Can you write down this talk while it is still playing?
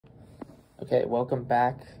Okay, welcome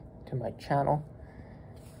back to my channel.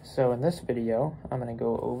 So in this video, I'm going to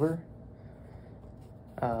go over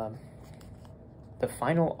the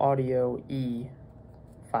Final Audio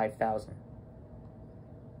E5000.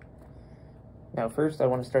 Now first, I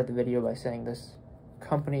want to start the video by saying this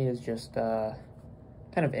company is just kind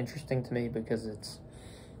of interesting to me because it's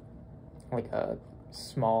like a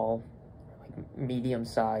small, like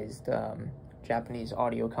medium-sized Japanese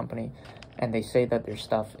audio company, and they say that their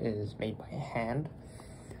stuff is made by hand.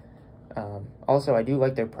 Also, I do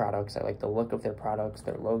like their products. I like the look of their products.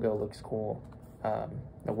 Their logo looks cool.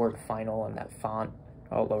 The word final and that font,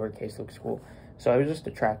 all lowercase, looks cool. So I was just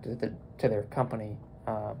attracted to their company,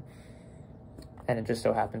 and it just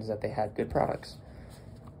so happens that they had good products.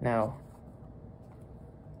 Now,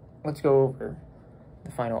 let's go over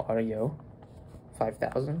the Final Audio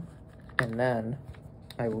 5000, and then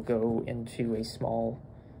I will go into a small,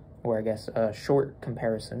 or I guess a short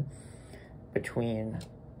comparison between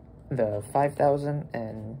the 5000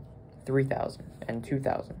 and 3000 and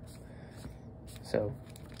 2000. So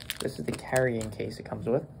this is the carrying case it comes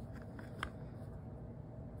with.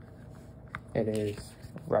 It is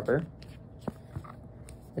rubber.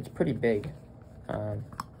 It's pretty big,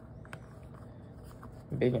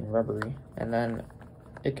 big and rubbery, and then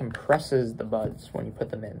it compresses the buds when you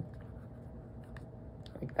put them in,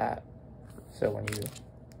 like that. So when you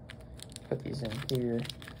put these in here,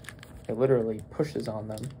 it literally pushes on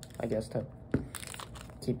them, I guess, to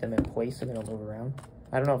keep them in place so they don't move around.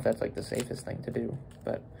 I don't know if that's like the safest thing to do,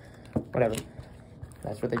 but whatever.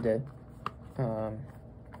 That's what they did.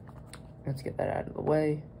 Let's get that out of the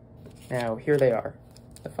way. Now, here they are,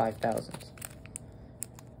 the 5000s.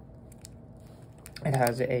 It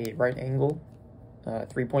has a right angle,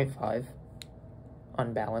 3.5,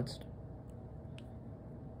 unbalanced.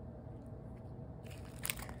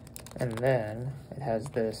 And then it has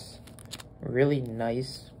this really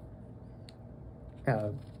nice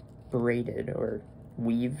braided or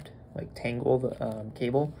weaved, like tangled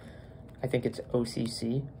cable. I think it's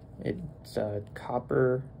OCC. It's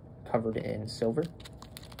copper covered in silver.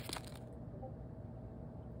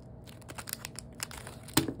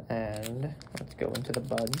 And let's go into the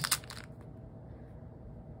buds.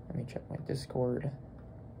 Let me check my Discord.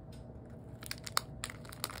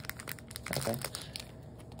 Okay.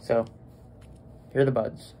 So, here are the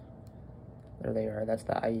buds. There they are. That's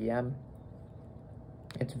the IEM.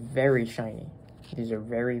 It's very shiny. These are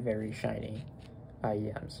very, very shiny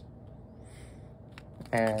IEMs.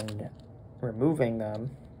 And removing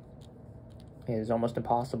them is almost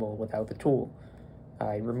impossible without the tool.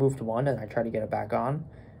 I removed one and I tried to get it back on,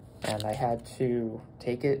 and I had to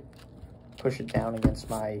take it, push it down against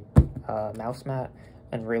my mouse mat,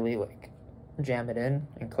 and really like jam it in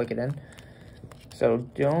and click it in. So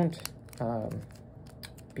don't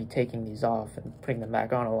be taking these off and putting them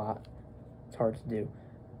back on a lot. It's hard to do.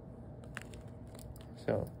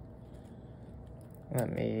 So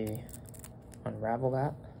let me unravel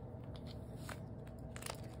that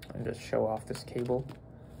and just show off this cable.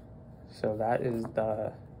 So that is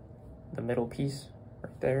the middle piece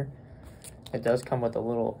right there. It does come with a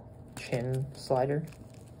little chin slider,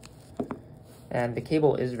 and the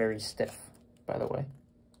cable is very stiff, by the way.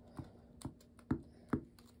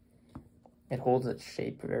 It holds its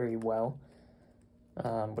shape very well,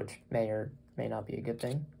 which may or may not be a good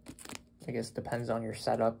thing. I guess depends on your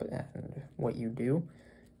setup and what you do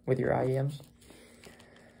with your IEMs.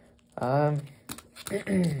 There's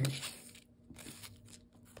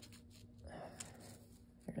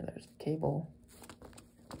the cable.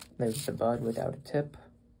 There's the bud without a tip,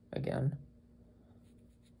 again.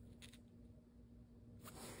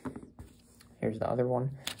 Here's the other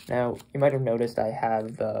one. Now, you might have noticed I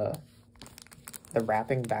have the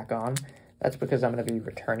wrapping back on. That's because I'm going to be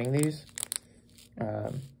returning these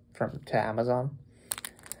to Amazon.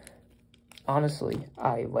 Honestly,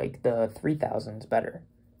 I like the 3000s better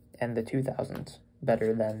and the 2000s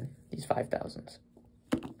better than these 5000s,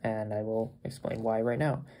 and I will explain why right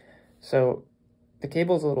now. So the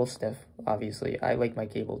cable's a little stiff, obviously. I like my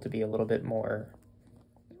cable to be a little bit more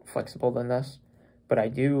flexible than this, but I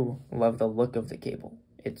do love the look of the cable.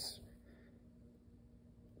 It's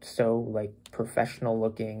so like professional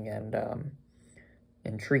looking and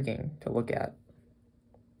intriguing to look at,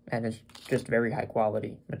 and it's just very high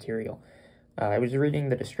quality material. I was reading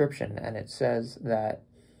the description, and it says that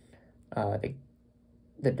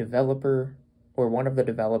the developer, or one of the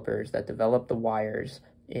developers that developed the wires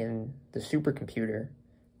in the supercomputer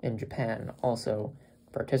in Japan, also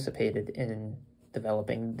participated in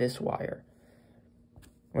developing this wire,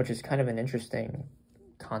 which is kind of an interesting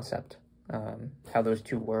concept, how those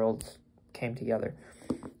two worlds came together.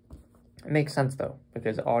 It makes sense though,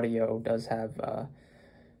 because audio does have,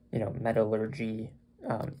 you know, metallurgy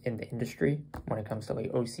in the industry when it comes to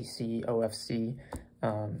like OCC, OFC,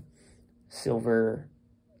 silver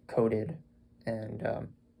coated, and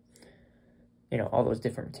you know, all those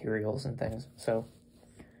different materials and things. So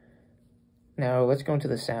now let's go into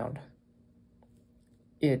the sound.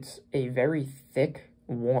 It's a very thick,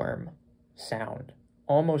 warm sound,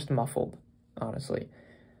 almost muffled, honestly,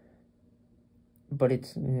 but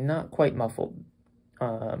it's not quite muffled.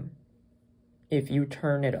 If you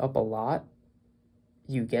turn it up a lot,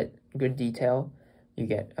 you get good detail, you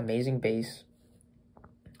get amazing bass.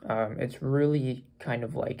 It's really kind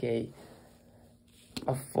of like a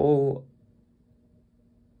full,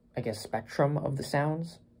 I guess, spectrum of the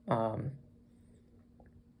sounds.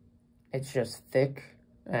 It's just thick,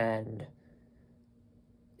 and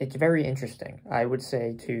it's very interesting. I would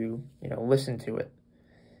say to, you know, listen to it.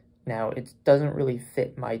 Now, it doesn't really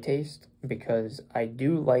fit my taste because I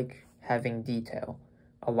do like having detail,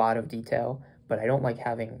 a lot of detail, but I don't like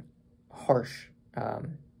having harshness,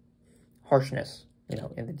 you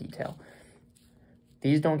know, in the detail.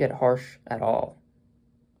 These don't get harsh at all,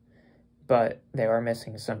 but they are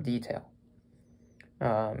missing some detail.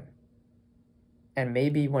 And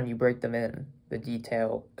maybe when you break them in, the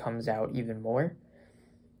detail comes out even more,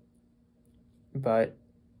 but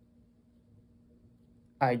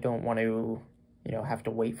I don't want to, you know, have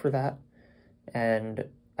to wait for that. And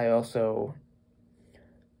I also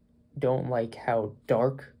don't like how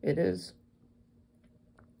dark it is.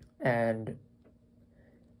 And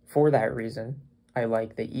for that reason, I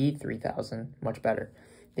like the E3000 much better.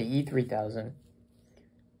 The E3000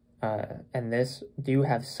 and this do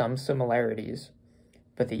have some similarities,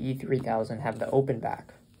 but the E3000 have the open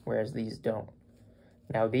back, whereas these don't.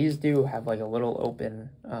 Now, these do have like a little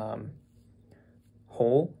open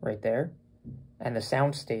hole right there, and the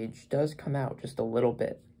sound stage does come out just a little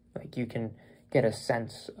bit. Like, you can get a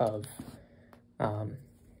sense of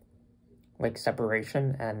like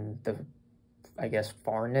separation and the, I guess,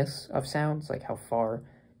 farness of sounds, like how far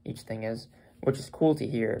each thing is, which is cool to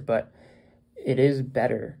hear, but it is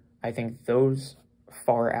better. I think those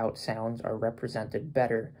far out sounds are represented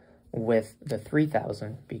better with the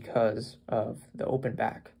 3000 because of the open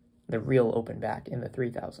back, the real open back in the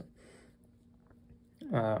 3000.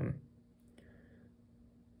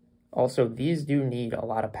 Also, these do need a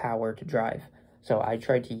lot of power to drive, so I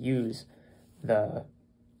tried to use the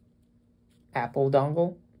Apple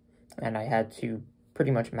dongle, and I had to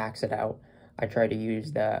pretty much max it out. I tried to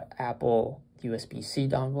use the Apple USB-C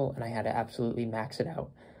dongle, and I had to absolutely max it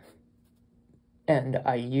out. And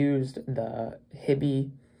I used the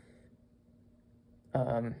Hibby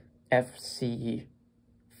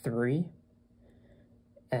FC3,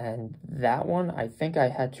 and that one, I think I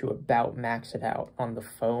had to about max it out on the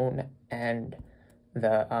phone and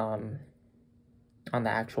the on the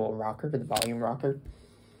actual rocker, the volume rocker.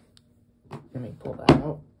 Let me pull that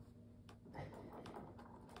out.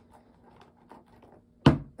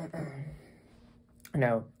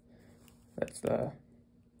 No, that's the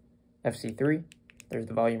FC3. There's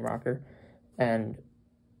the volume rocker, and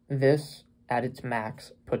this at its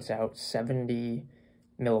max puts out 70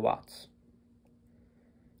 milliwatts,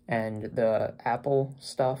 and the Apple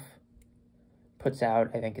stuff puts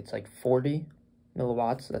out, I think it's like 40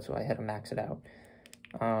 milliwatts. That's why I had to max it out.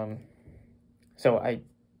 So I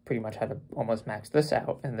pretty much had to almost max this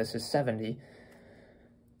out, and this is 70.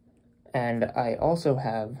 And I also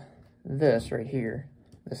have this right here.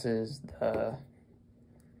 This is the,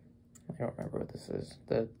 I don't remember what this is.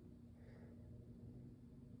 I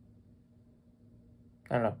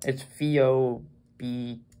don't know. It's FIO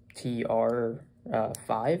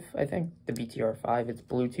BTR5, I think. The BTR5. It's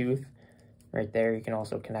Bluetooth right there. You can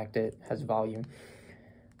also connect it. Has volume.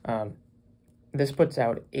 This puts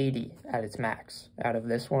out 80 at its max out of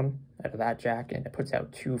this one, out of that jack, and it puts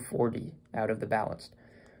out 240 out of the balanced.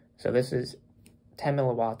 So this is 10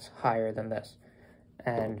 milliwatts higher than this.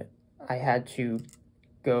 And I had to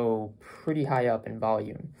go pretty high up in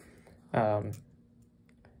volume to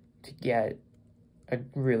get a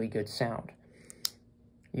really good sound.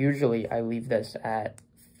 Usually I leave this at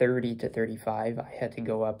 30 to 35. I had to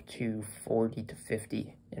go up to 40 to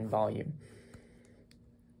 50 in volume.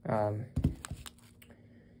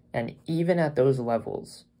 And even at those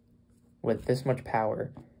levels, with this much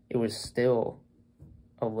power, it was still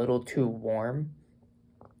a little too warm.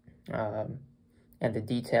 And the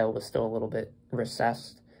detail was still a little bit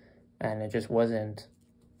recessed, and it just wasn't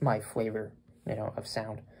my flavor, you know, of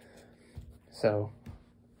sound. So,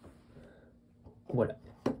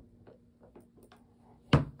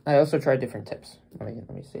 I also tried different tips.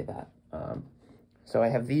 Let me say that. So I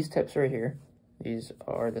have these tips right here. These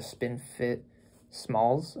are the Spin Fit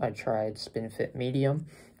Smalls. I tried Spin Fit Medium.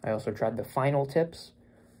 I also tried the Final tips.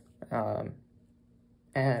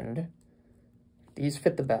 And these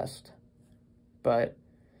fit the best, but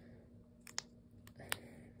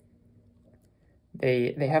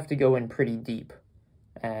they have to go in pretty deep,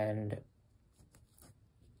 and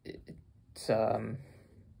it's they're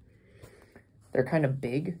kind of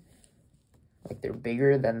big. Like, they're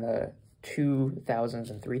bigger than the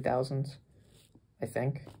 2000s and 3000s, I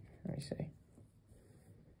think. Let me see.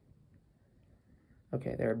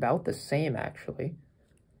 Okay, they're about the same, actually.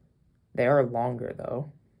 They are longer,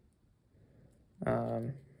 though.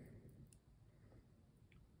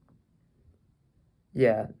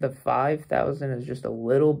 Yeah, the 5000 is just a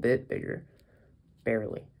little bit bigger.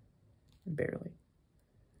 Barely. Barely.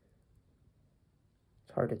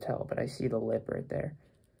 It's hard to tell, but I see the lip right there.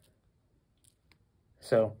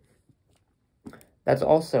 So, that's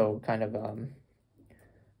also kind of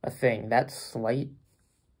a thing. That slight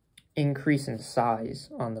increase in size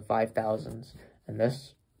on the 5000s, and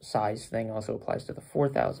this size thing also applies to the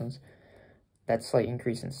 4000s. That slight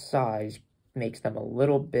increase in size makes them a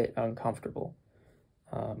little bit uncomfortable.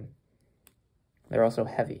 They're also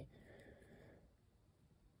heavy.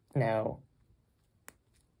 Now,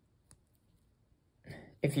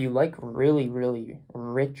 if you like really, really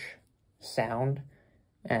rich sound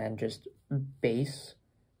and just bass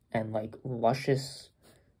and like luscious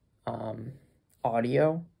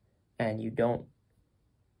audio, and you don't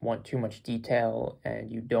want too much detail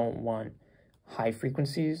and you don't want high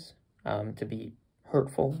frequencies to be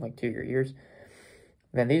hurtful, like to your ears,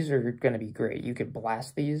 then these are going to be great. You could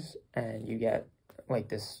blast these and you get like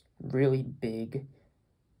this really big,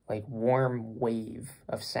 like warm wave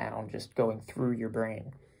of sound just going through your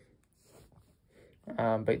brain.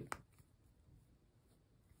 But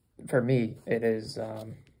for me, it is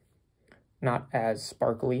not as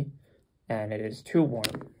sparkly, and it is too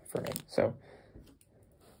warm for me. So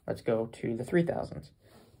let's go to the 3000s.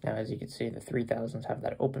 Now, as you can see, the 3000s have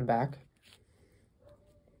that open back.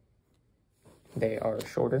 They are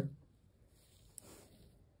shorter.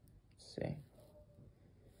 Let's see.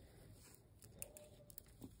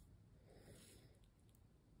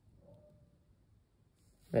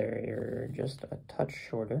 They're just a touch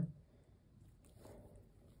shorter.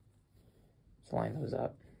 Let's line those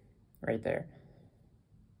up right there.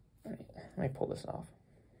 Let me pull this off.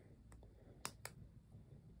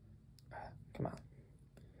 Come on.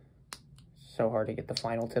 So hard to get the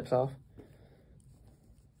final tips off.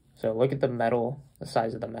 So look at the metal, the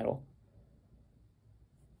size of the metal.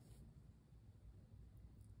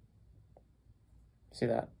 See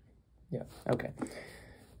that? Yeah, okay.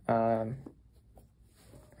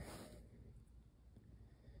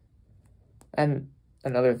 And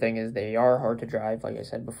another thing is they are hard to drive, like I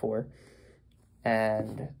said before.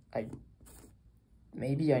 And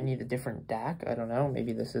maybe I need a different DAC. I don't know.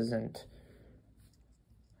 Maybe this isn't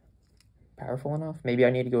powerful enough. Maybe I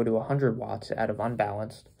need to go to 100 watts out of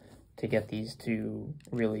unbalanced to get these to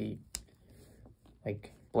really,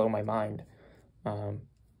 like, blow my mind. But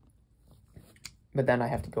then I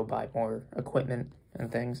have to go buy more equipment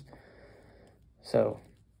and things. So,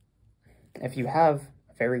 if you have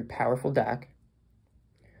a very powerful DAC,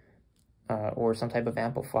 or some type of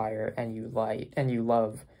amplifier, and you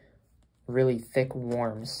love really thick,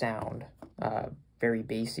 warm sound, very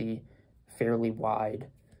bassy, fairly wide,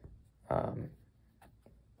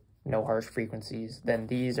 no harsh frequencies, then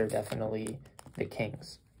these are definitely the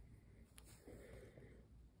kings.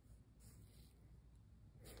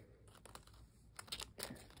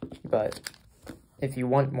 But if you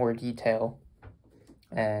want more detail,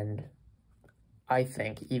 and I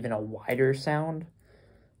think even a wider sound,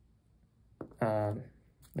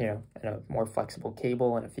 you know, and a more flexible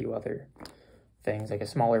cable and a few other things, like a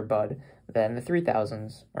smaller bud, then the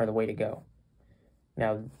 3000s are the way to go.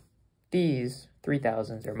 Now, these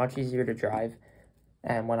 3000s are much easier to drive,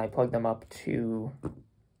 and when I plug them up to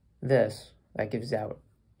this, that gives out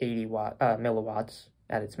 80 milliwatts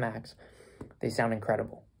at its max, they sound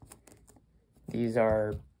incredible. These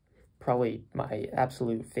are probably my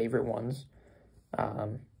absolute favorite ones,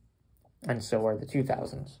 and so are the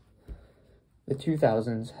 2000s. The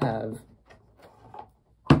 2000s have,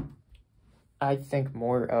 I think,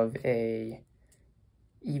 more of a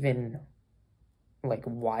even, like,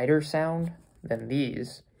 wider sound than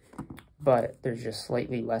these, but there's just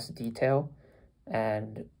slightly less detail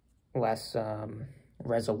and less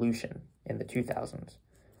resolution in the 2000s.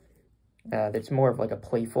 It's more of like a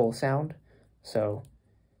playful sound. So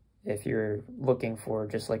if you're looking for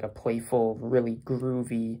just like a playful, really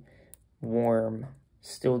groovy, warm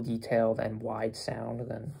still detailed and wide sound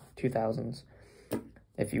than 2000s.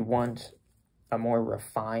 If you want a more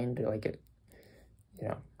refined, like it,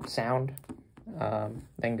 sound,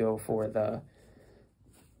 then go for the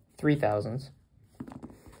 3000s.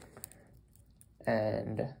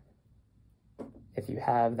 And if you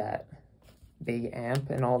have that big amp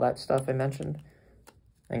and all that stuff I mentioned,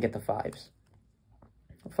 then get the 5s.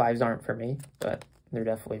 5s aren't for me, but they're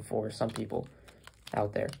definitely for some people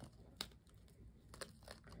out there.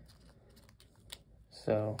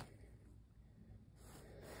 So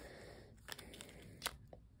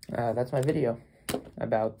that's my video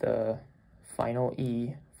about the final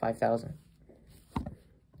E5000.